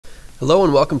Hello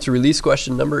and welcome to release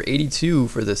question number 82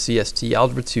 for the CST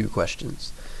Algebra 2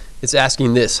 questions. It's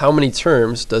asking this: how many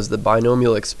terms does the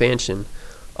binomial expansion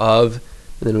of,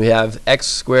 and then we have x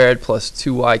squared plus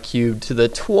 2y cubed to the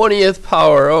 20th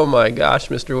power. Oh my gosh,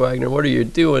 Mr. Wagner, what are you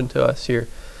doing to us here?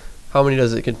 How many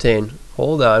does it contain?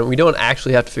 Hold on, we don't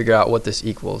actually have to figure out what this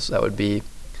equals. That would be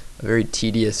a very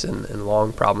tedious and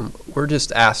long problem. We're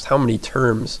just asked how many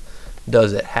terms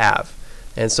does it have.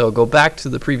 And so go back to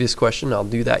the previous question. I'll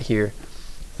do that here.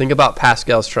 Think about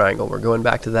Pascal's triangle. We're going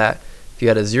back to that. If you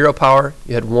had a 0 power,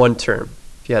 you had 1 term.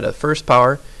 If you had a first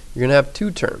power, you're going to have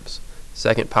 2 terms.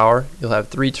 Second power, you'll have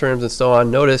 3 terms, and so on.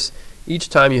 Notice each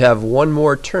time you have one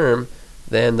more term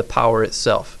than the power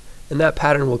itself. And that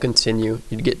pattern will continue.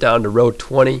 You'd get down to row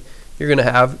 20, you're going to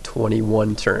have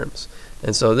 21 terms.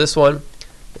 And so this one,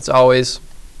 it's always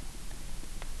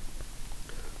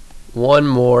one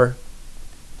more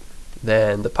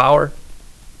than the power.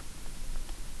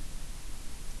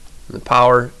 And the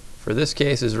power for this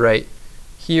case is right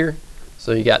here.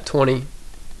 So you got 20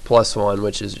 plus 1,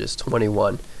 which is just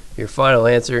 21. Your final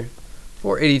answer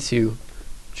for 82,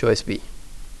 choice B.